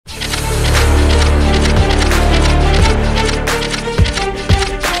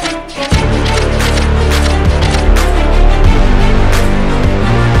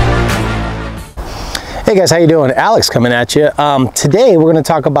Hey guys, how you doing? Alex coming at you. Today we're going to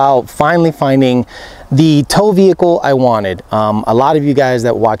talk about finally finding the tow vehicle I wanted. A lot of you guys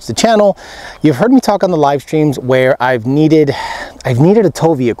that watch the channel, you've heard me talk on the live streams where I've needed a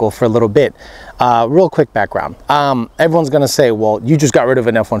tow vehicle for a little bit. Real quick background. Everyone's going to say, well, you just got rid of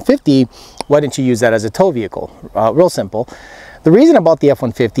an F-150. Why didn't you use that as a tow vehicle? Real simple. The reason I bought the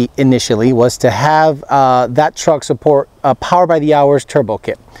F-150 initially was to have that truck support a power by the hours turbo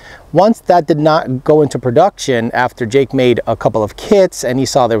kit. Once that did not go into production after Jake made a couple of kits and he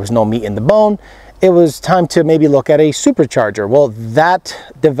saw there was no meat in the bone, it was time to maybe look at a supercharger. Well,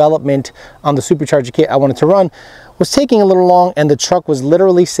 that development on the supercharger kit I wanted to run was taking a little long, and the truck was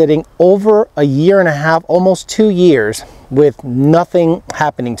literally sitting over a year and a half, almost 2 years, with nothing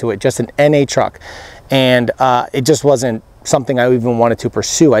happening to it, just an NA truck. And it just wasn't something I even wanted to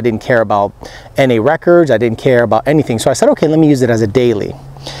pursue. I didn't care about NA records. I didn't care about anything. So I said, okay, let me use it as a daily.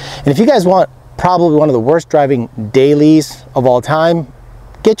 And if you guys want probably one of the worst driving dailies of all time,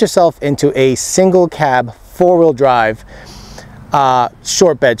 get yourself into a single cab, 4-wheel drive,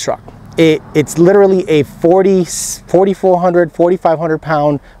 short bed truck. It's literally a 4,400, 4,500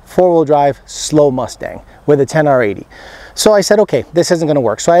 pound 4-wheel drive slow Mustang with a 10R80. So I said, okay, this isn't going to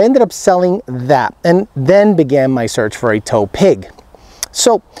work. So I ended up selling that and then began my search for a tow pig.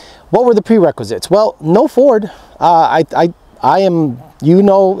 So what were the prerequisites? Well, no Ford. I am, you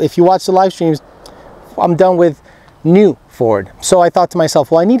know, if you watch the live streams, I'm done with new Ford. So I thought to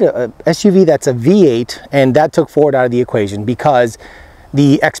myself, well, I need a SUV that's a V8, and that took Ford out of the equation because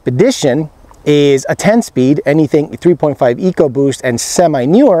the Expedition is a 10-speed, anything 3.5 EcoBoost and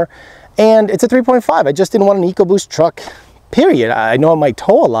semi-newer, and it's a 3.5. I just didn't want an EcoBoost truck, period. I know it might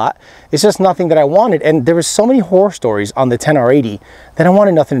tow a lot. It's just nothing that I wanted. And there was so many horror stories on the 10R80 that I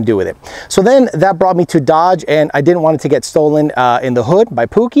wanted nothing to do with it. So then that brought me to Dodge, and I didn't want it to get stolen in the hood by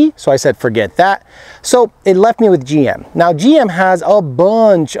Pookie. So I said, forget that. So it left me with GM. Now GM has a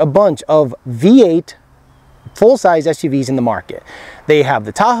bunch of V8 full-size SUVs in the market. They have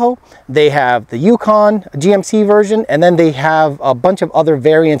the Tahoe, they have the Yukon GMC version, and then they have a bunch of other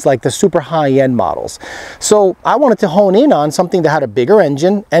variants like the super high-end models. So I wanted to hone in on something that had a bigger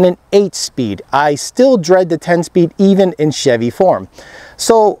engine and an 8-speed. I still dread the 10-speed even in Chevy form.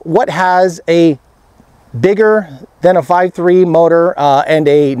 So what has a bigger than a 5.3 motor and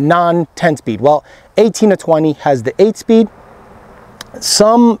a non-10-speed? Well, 18 to 20 has the 8-speed.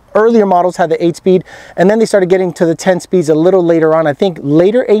 Some earlier models had the 8-speed, and then they started getting to the 10 speeds a little later on. I think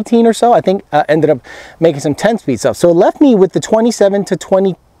later 18 or so, I think ended up making some 10-speed stuff. So it left me with the 27 to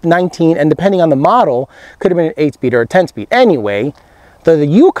 2019, and depending on the model, could have been an 8-speed or a 10-speed. Anyway, the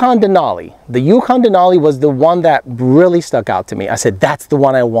Yukon Denali was the one that really stuck out to me. I said, that's the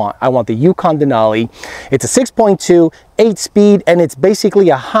one I want. I want the Yukon Denali. It's a 6.2, 8-speed, and it's basically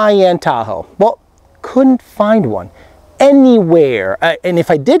a high-end Tahoe. Well, couldn't find one anywhere, and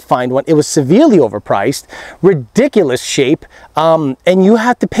if I did find one, it was severely overpriced, ridiculous shape, and you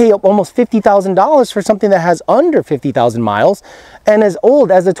have to pay up almost $50,000 for something that has under 50,000 miles and as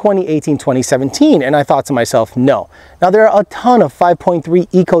old as the 2018, 2017. And I thought to myself, no. Now there are a ton of 5.3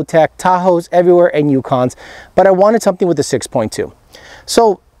 Ecotec Tahoes everywhere and Yukons, but I wanted something with a 6.2.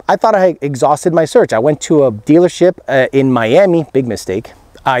 So I thought I had exhausted my search. I went to a dealership in Miami, big mistake.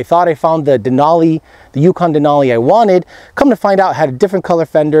 I thought I found the Denali, the Yukon Denali I wanted. Come to find out, it had a different color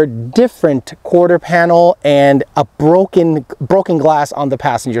fender, different quarter panel, and a broken glass on the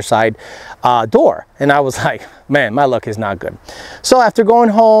passenger side door. And I was like, man, my luck is not good. So after going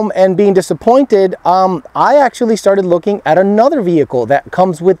home and being disappointed, I actually started looking at another vehicle that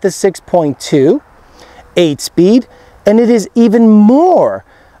comes with the 6.2, 8-speed, and it is even more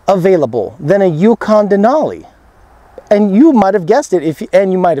available than a Yukon Denali. And you might have guessed it,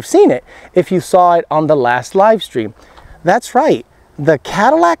 and you might have seen it if you saw it on the last live stream. That's right, the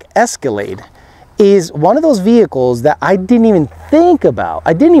Cadillac Escalade is one of those vehicles that I didn't even think about.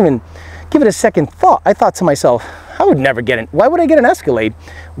 I didn't even give it a second thought. I thought to myself, I would never get it. Why would I get an Escalade?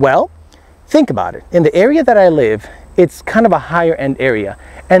 Well, think about it. In the area that I live, it's kind of a higher end area.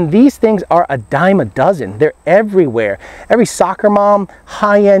 And these things are a dime a dozen. They're everywhere. Every soccer mom,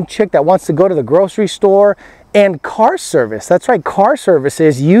 high-end chick that wants to go to the grocery store, and car service. That's right, car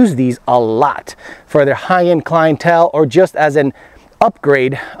services use these a lot for their high-end clientele, or just as an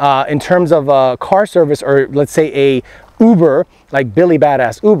upgrade in terms of car service, or let's say a Uber, like Billy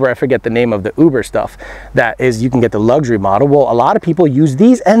Badass Uber. I forget the name of the Uber stuff. That is, you can get the luxury model. Well, a lot of people use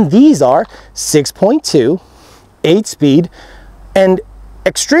these, and these are 6.2, 8-speed, and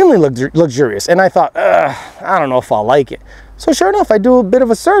extremely luxurious. And I thought, I don't know if I'll like it. So sure enough, I do a bit of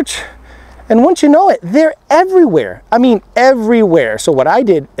a search, And once you know it, they're everywhere. I mean, everywhere. So what I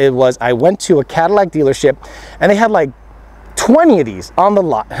did was I went to a Cadillac dealership and they had like 20 of these on the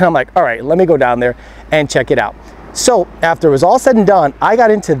lot. And I'm like, all right, let me go down there and check it out. So after it was all said and done, I got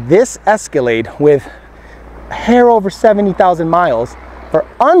into this Escalade with a hair over 70,000 miles for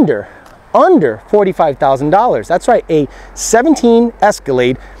under $45,000. That's right, a 17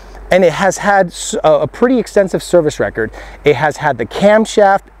 Escalade, and it has had a pretty extensive service record. It has had the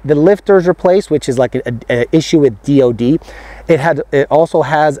camshaft, the lifters replaced, which is like an issue with DOD. It also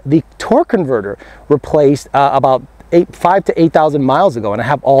has the torque converter replaced about 5,000 to 8,000 miles ago, and I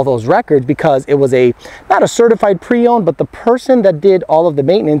have all those records because it was not a certified pre-owned, but the person that did all of the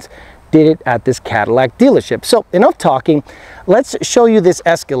maintenance did it at this Cadillac dealership. So enough talking, let's show you this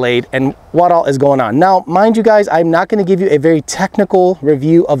Escalade and what all is going on. Now, mind you guys, I'm not going to give you a very technical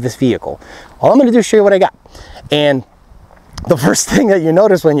review of this vehicle. All I'm going to do is show you what I got. And the first thing that you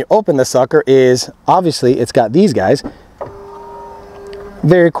notice when you open the sucker is, obviously, it's got these guys.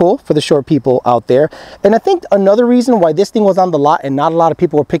 Very cool for the short people out there. And I think another reason why this thing was on the lot and not a lot of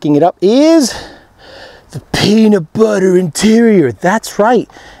people were picking it up is the peanut butter interior. That's right.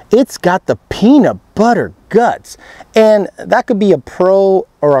 It's got the peanut butter guts. And that could be a pro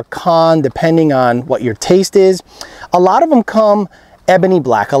or a con depending on what your taste is. A lot of them come ebony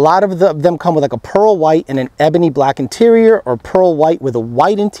black. A lot of them come with like a pearl white and an ebony black interior, or pearl white with a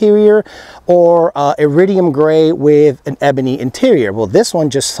white interior, or iridium gray with an ebony interior. Well, this one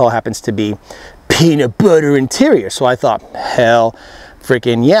just so happens to be peanut butter interior. So I thought, hell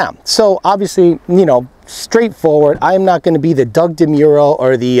freaking yeah. So obviously, you know, straightforward. I'm not going to be the Doug DeMuro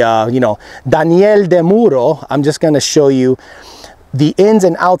or the, you know, Daniel DeMuro. I'm just going to show you the ins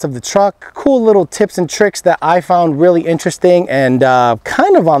and outs of the truck, cool little tips and tricks that I found really interesting and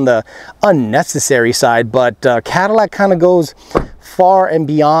kind of on the unnecessary side, but Cadillac kind of goes far and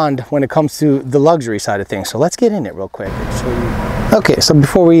beyond when it comes to the luxury side of things. So let's get in it real quick and show you. Okay, so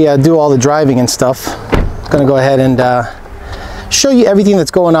before we do all the driving and stuff, I'm gonna go ahead and show you everything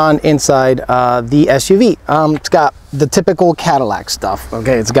that's going on inside the SUV. It's got the typical Cadillac stuff.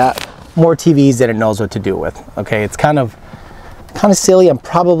 Okay, it's got more TVs than it knows what to do with. Okay, it's kind of silly. I'm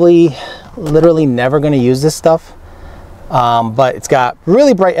probably literally never going to use this stuff, but it's got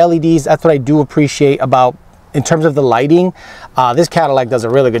really bright LEDs. That's what I do appreciate about, in terms of the lighting. This Cadillac does a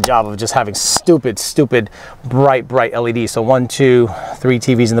really good job of just having stupid bright LEDs. So 1, 2, 3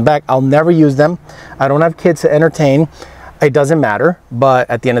 TVs in the back. I'll never use them. I don't have kids to entertain. It doesn't matter, but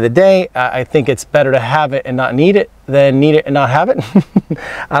at the end of the day, I think it's better to have it and not need it than need it and not have it.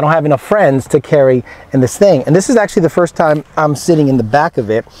 I don't have enough friends to carry in this thing. And this is actually the first time I'm sitting in the back of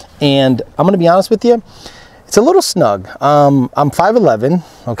it. And I'm gonna be honest with you, it's a little snug. I'm 5'11",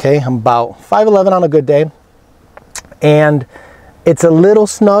 okay? I'm about 5'11" on a good day. And it's a little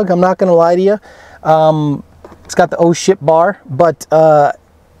snug, I'm not gonna lie to you. It's got the oh shit bar, but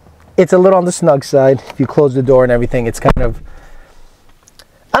it's a little on the snug side. If you close the door and everything, it's kind of,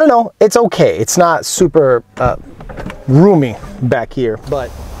 I don't know, it's okay. It's not super roomy back here, but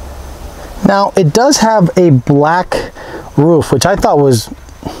now it does have a black roof, which I thought was,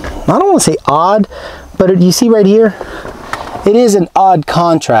 I don't want to say odd, but you see right here, it is an odd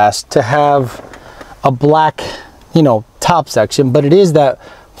contrast to have a black, you know, top section, but it is that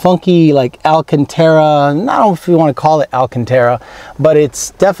funky like Alcantara. I don't know if you want to call it Alcantara, but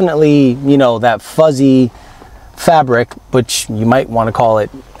it's definitely, you know, that fuzzy fabric, which you might want to call it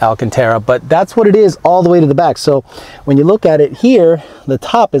Alcantara, but that's what it is all the way to the back. So when you look at it here, the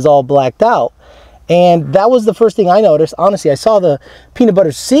top is all blacked out, and that was the first thing I noticed. Honestly, I saw the peanut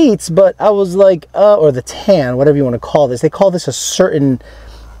butter seats, but I was like, or the tan, whatever you want to call this. They call this a certain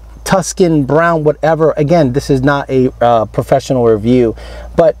Tuscan brown, whatever. Again, this is not a professional review,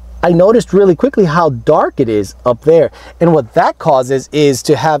 but I noticed really quickly how dark it is up there, and what that causes is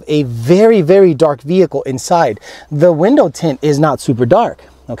to have a very dark vehicle inside. The window tint is not super dark.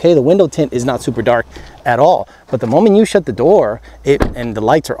 Okay, the window tint is not super dark at all, but the moment you shut the door and the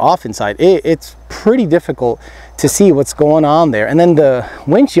lights are off inside, it's pretty difficult to see what's going on there. And then the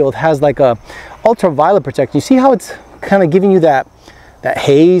windshield has like a ultraviolet protection. You see how it's kind of giving you that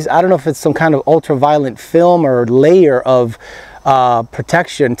haze? I don't know if it's some kind of ultraviolet film or layer of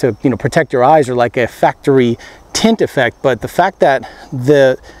protection to, you know, protect your eyes, or like a factory tint effect, but the fact that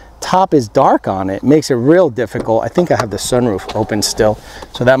the top is dark on it makes it real difficult. I think I have the sunroof open still,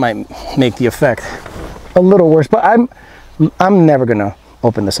 so that might make the effect a little worse, but I'm never gonna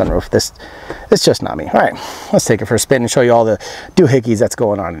open the sunroof. It's just not me. All right, let's take it for a spin and show you all the doohickeys that's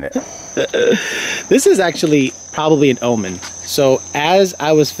going on in it. This is actually probably an omen. So as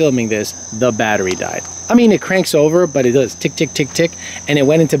I was filming this, the battery died. I mean, it cranks over, but it does tick, tick, tick, tick. And it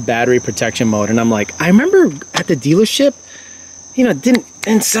went into battery protection mode. And I'm like, I remember at the dealership, you know, it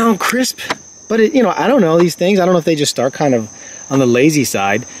didn't sound crisp, but it, you know, I don't know these things. I don't know if they just start kind of on the lazy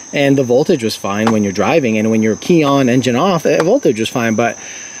side, and the voltage was fine when you're driving, and when you're key on, engine off, the voltage was fine. But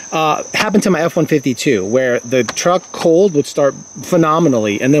happened to my F-150 too, where the truck cold would start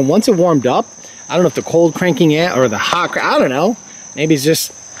phenomenally, and then once it warmed up, I don't know if the cold cranking it or the hot, I don't know, maybe it's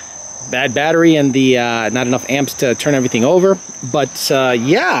just bad battery and the not enough amps to turn everything over. But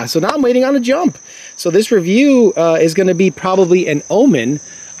yeah, so now I'm waiting on a jump. So this review is going to be probably an omen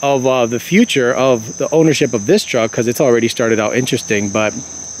of the future of the ownership of this truck, because it's already started out interesting. But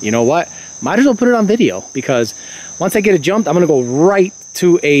you know what, might as well put it on video, because once I get it jumped, I'm gonna go right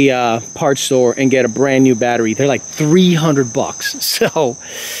to a parts store and get a brand new battery. They're like 300 bucks. So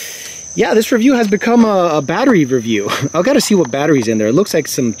yeah, this review has become a battery review. I've got to see what battery's in there. It looks like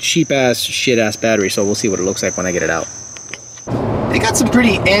some cheap ass, shit ass battery, so we'll see what it looks like when I get it out. They got some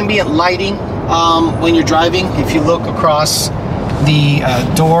pretty ambient lighting when you're driving. If you look across the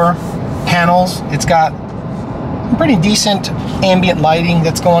door panels, it's got pretty decent ambient lighting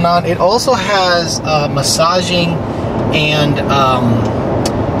that's going on. It also has massaging and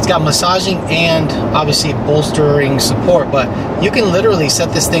it's got massaging and obviously bolstering support, but you can literally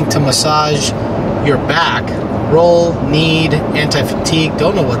set this thing to massage your back, roll, knead, anti-fatigue.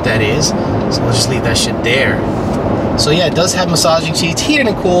 Don't know what that is, so we'll just leave that shit there. So yeah, it does have massaging seats, heated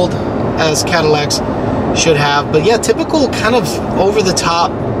and cooled as Cadillacs should have. But yeah, typical kind of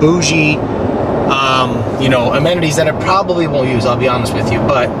over-the-top bougie you know, amenities that I probably won't use, I'll be honest with you.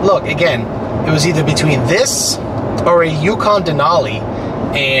 But look, again, it was either between this or a Yukon Denali,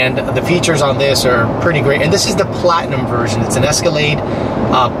 and the features on this are pretty great. And this is the Platinum version. It's an Escalade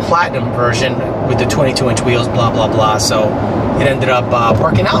Platinum version with the 22-inch wheels, blah, blah, blah. So it ended up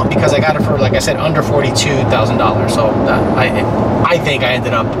working out, because I got it for, like I said, under $42,000. So I think I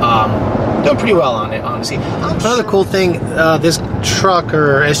ended up doing pretty well on it, honestly. Another cool thing this truck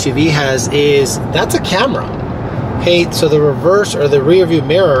or SUV has is that's a camera. Okay, so the reverse or the rear view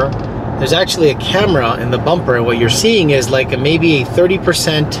mirror, there's actually a camera in the bumper, and what you're seeing is like maybe a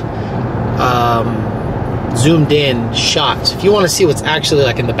 30% zoomed in shot. So if you want to see what's actually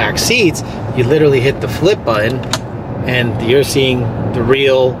like in the back seats, you literally hit the flip button and you're seeing the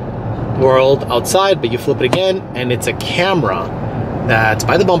real world outside, but you flip it again and it's a camera that's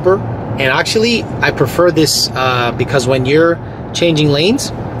by the bumper. And actually I prefer this because when you're changing lanes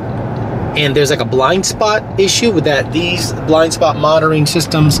and there's like a blind spot issue with that, these blind spot monitoring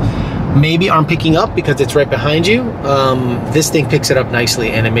systems maybe aren't picking up because it's right behind you. This thing picks it up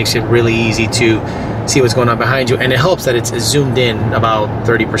nicely, and it makes it really easy to see what's going on behind you, and it helps that it's zoomed in about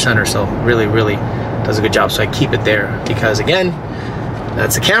 30% or so. Really does a good job. So I keep it there because, again,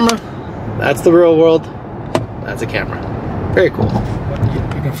 that's the camera, that's the real world, that's a camera. Very cool.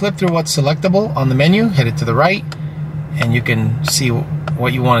 You can flip through what's selectable on the menu, hit it to the right, and you can see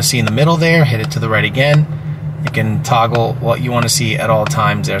what you want to see in the middle there, hit it to the right again. You can toggle what you want to see at all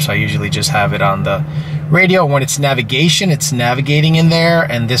times there. So I usually just have it on the radio. When it's navigation, it's navigating in there.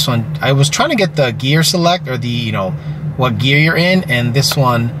 And this one, I was trying to get the gear select, or the, you know, what gear you're in. And this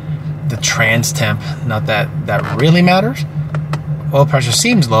one, the trans temp, not that that really matters. Oil pressure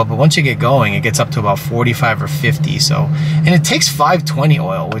seems low, but once you get going, it gets up to about 45 or 50. So, and it takes 520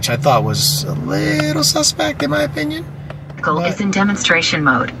 oil, which I thought was a little suspect in my opinion. Is in demonstration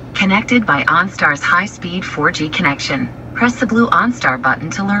mode, connected by OnStar's high-speed 4G connection. Press the blue OnStar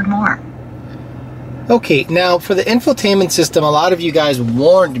button to learn more. Okay, now for the infotainment system, a lot of you guys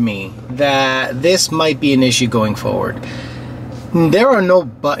warned me that this might be an issue going forward. There are no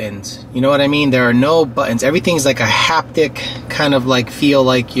buttons, you know what I mean? There are no buttons. Everything's like a haptic kind of like feel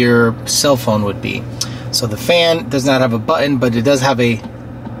like your cell phone would be. So the fan does not have a button, but it does have a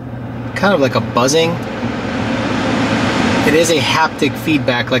kind of like a buzzing. It is a haptic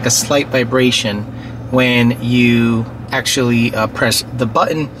feedback, like a slight vibration when you actually press the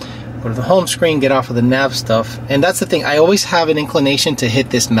button, go to the home screen, get off of the nav stuff. And that's the thing, I always have an inclination to hit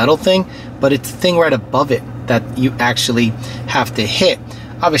this metal thing, but it's the thing right above it that you actually have to hit.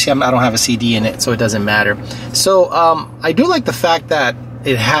 Obviously, I don't have a CD in it, so it doesn't matter. So I do like the fact that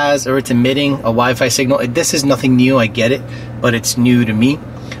it has, or it's emitting a Wi-Fi signal. This is nothing new, I get it, but it's new to me.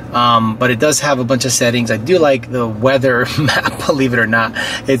 But it does have a bunch of settings. I do like the weather map, believe it or not.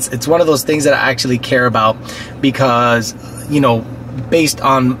 It's one of those things that I actually care about because, you know, based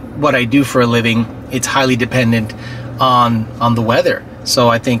on what I do for a living, it's highly dependent on the weather. So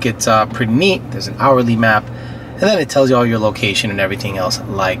I think it's pretty neat. There's an hourly map, and then it tells you all your location and everything else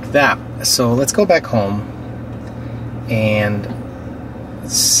like that. So let's go back home and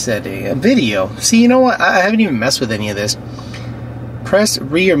setting a video. See, you know what? I haven't even messed with any of this. Press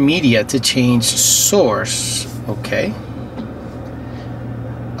rear media to change source. Okay.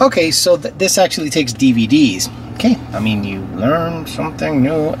 Okay, so this actually takes DVDs. Okay, I mean, you learn something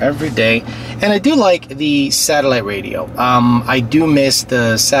new every day. And I do like the satellite radio. I do miss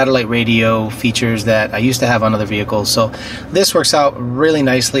the satellite radio features that I used to have on other vehicles. So this works out really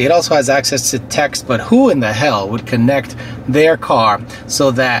nicely. It also has access to text, but who in the hell would connect their car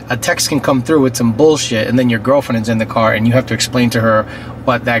so that a text can come through with some bullshit and then your girlfriend is in the car and you have to explain to her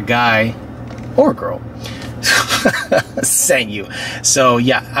what that guy or girl sent you. So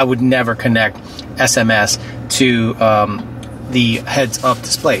yeah, I would never connect SMS to the heads-up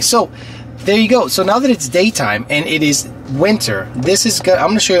display. So there you go. So now that it's daytime and it is winter, this is good. I'm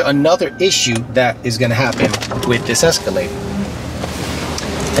going to show you another issue that is going to happen with this Escalade.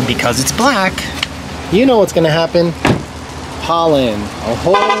 And because it's black, you know what's going to happen. Pollen,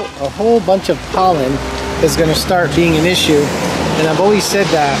 a whole bunch of pollen is going to start being an issue. And I've always said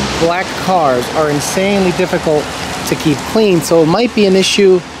that black cars are insanely difficult to keep clean, so it might be an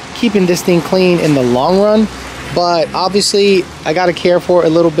issue keeping this thing clean in the long run. But obviously I got to care for it a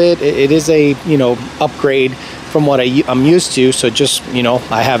little bit. It is a, you know, upgrade from what I'm used to. So just, you know,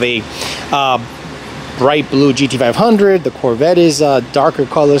 I have a bright blue GT500. The Corvette is darker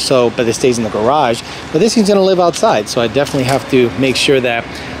color, so but it stays in the garage. But this thing's gonna live outside, so I definitely have to make sure that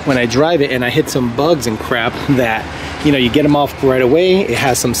when I drive it and I hit some bugs and crap, that, you know, you get them off right away. It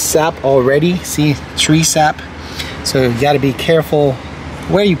has some sap already. See, tree sap. So you got to be careful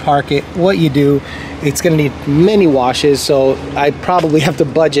where you park it, what you do. It's gonna need many washes, so I probably have to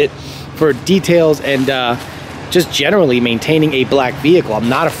budget for details and just generally maintaining a black vehicle. I'm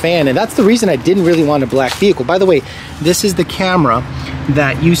not a fan, and that's the reason I didn't really want a black vehicle. By the way, this is the camera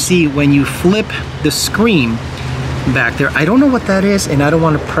that you see when you flip the screen back there. I don't know what that is, and I don't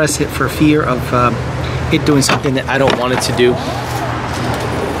want to press it for fear of it doing something that I don't want it to do.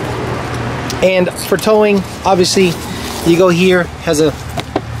 And for towing, obviously, you go here, has a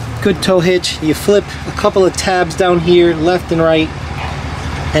good tow hitch. You flip a couple of tabs down here, left and right,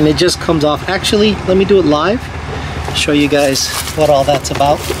 and it just comes off. Actually, let me do it live, show you guys what all that's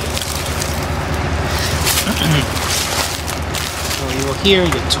about. So you will hear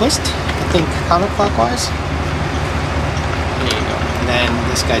you twist, I think counterclockwise. There you go. And then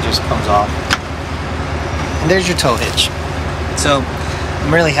this guy just comes off. And there's your tow hitch. So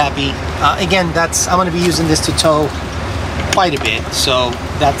I'm really happy. Again, I'm going to be using this to tow quite a bit. So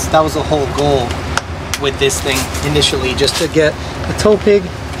that was the whole goal with this thing initially, just to get a tow pig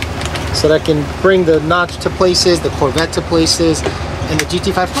so that I can bring the Notch to places, the Corvette to places, and the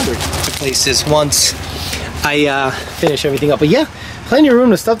GT500 to places once I finish everything up. But yeah, plenty of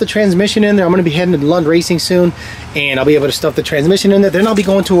room to stuff the transmission in there. I'm going to be heading to Lund Racing soon, and I'll be able to stuff the transmission in there. Then I'll be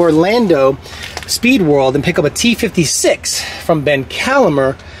going to Orlando Speed World and pick up a T56 from Ben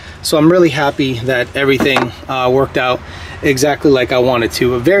Calamer. So I'm really happy that everything worked out exactly like I wanted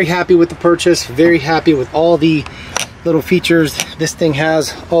to. I'm very happy with the purchase, very happy with all the little features this thing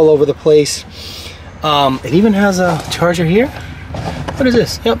has all over the place. It even has a charger here. What is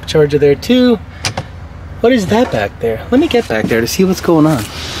this? Yep, charger there too. What is that back there? Let me get back there to see what's going on,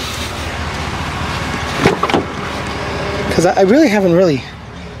 because I really haven't really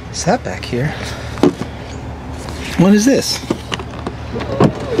sat back here. What is this?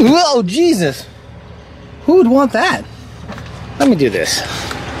 Whoa, Jesus! Who would want that? Let me do this.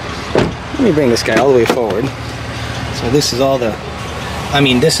 Let me bring this guy all the way forward. So this is all the, I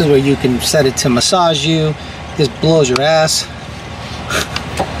mean, this is where you can set it to massage you. This blows your ass.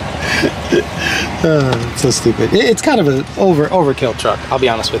 It's so stupid. It's kind of an overkill truck, I'll be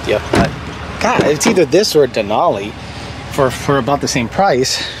honest with you. But God, it's either this or a Denali for about the same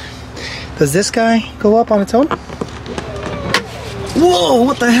price. Does this guy go up on its own? Whoa,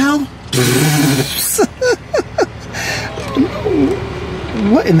 what the hell?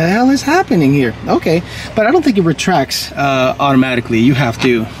 What in the hell is happening here? Okay, but I don't think it retracts automatically. You have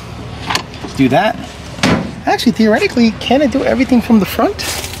to do that. Actually, theoretically, can it do everything from the front?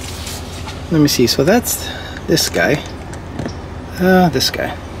 Let me see. So that's this guy. This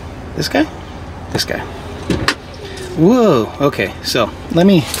guy. This guy? This guy. Whoa. Okay, so let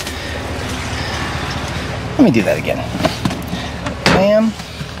me do that again. Bam.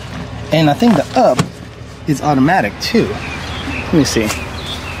 And I think the up is automatic too. Let me see.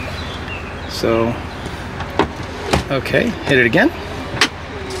 So, okay, hit it again.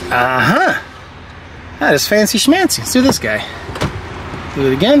 Uh-huh. That is fancy schmancy. Let's do this guy.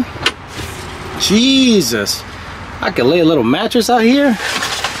 Do it again. Jesus. I could lay a little mattress out here.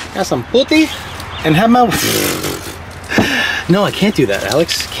 Got some putty and have my... No, I can't do that,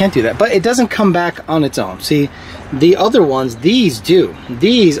 Alex. Can't do that. But it doesn't come back on its own. See, the other ones, these do.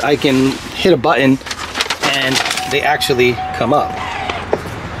 These, I can hit a button and they actually come up.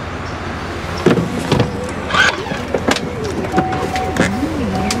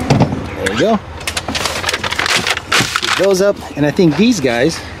 There we go. Keep those up. And I think these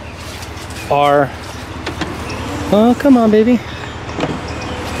guys are, oh, come on, baby.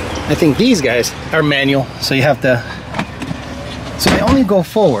 I think these guys are manual, so you have to, so they only go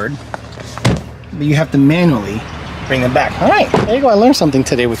forward, but you have to manually bring them back. All right, there you go. I learned something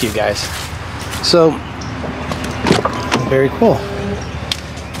today with you guys. So, very cool.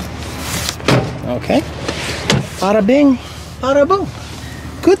 Okay. Bada bing, bada boom.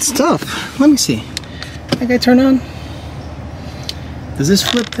 Good stuff. Let me see. That guy turn on. Does this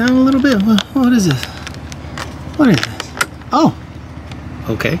flip down a little bit? What is this? What is this? Oh,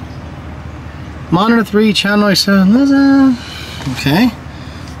 okay. Monitor 3, channel 7. Okay.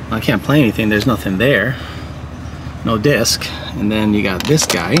 Well, I can't play anything. There's nothing there. No disc. And then you got this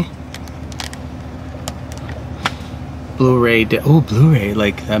guy. Blu-ray. Oh, Blu-ray.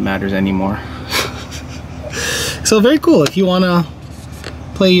 Like that matters anymore. So very cool. If you want to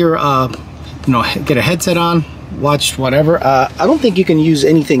play your, you know, get a headset on, watch whatever. I don't think you can use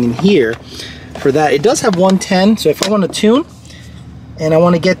anything in here for that. It does have 110. So if I want to tune and I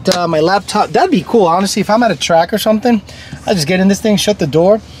want to get my laptop, that'd be cool. Honestly, if I'm at a track or something, I just get in this thing, shut the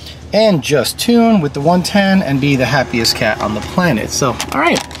door, and just tune with the 110 and be the happiest cat on the planet. So, all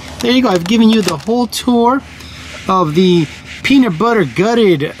right, there you go. I've given you the whole tour of the peanut butter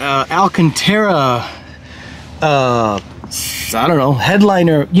gutted Alcantara, I don't know,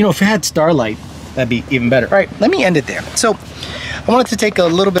 headliner. You know, if it had Starlight, that'd be even better. All right, let me end it there. So, I wanted to take a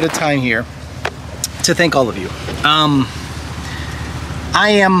little bit of time here to thank all of you.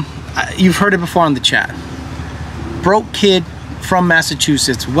 You've heard it before on the chat. Broke kid from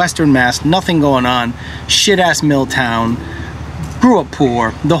Massachusetts, Western Mass, nothing going on, shit-ass mill town, grew up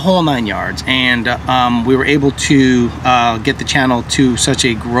poor, the whole 9 yards. And we were able to get the channel to such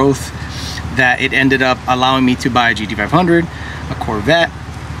a growth that it ended up allowing me to buy a GT500, a Corvette,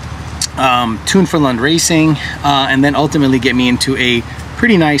 tune for Lund Racing, and then ultimately get me into a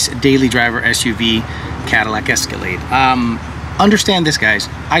pretty nice daily driver SUV Cadillac Escalade. Understand this, guys.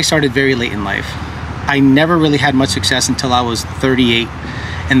 I started very late in life. I never really had much success until I was 38,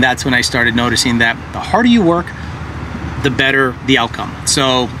 and that's when I started noticing that the harder you work, the better the outcome.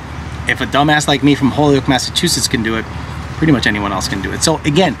 So if a dumbass like me from Holyoke, Massachusetts can do it, pretty much anyone else can do it. So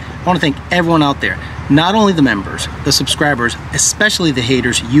again, I want to thank everyone out there, not only the members, the subscribers, especially the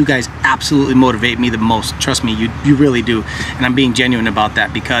haters. You guys absolutely motivate me the most. Trust me, you really do. And I'm being genuine about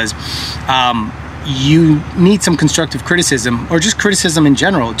that, because you need some constructive criticism, or just criticism in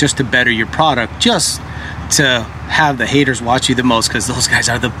general, just to better your product, just to have the haters watch you the most, because those guys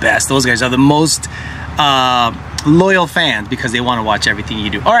are the best. Those guys are the most loyal fans, because they want to watch everything you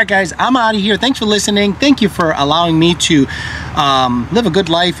do. All right, guys, I'm out of here. Thanks for listening. Thank you for allowing me to live a good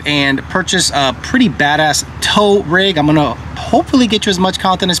life and purchase a pretty badass tow rig. I'm gonna hopefully get you as much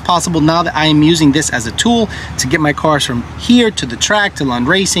content as possible now that I am using this as a tool to get my cars from here to the track, to Lund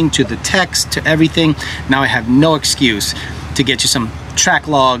Racing, to the techs, to everything. Now I have no excuse to get you some track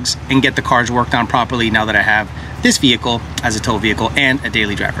logs and get the cars worked on properly now that I have this vehicle as a tow vehicle and a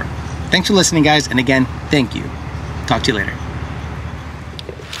daily driver. Thanks for listening, guys, and again, thank you. Talk to you later.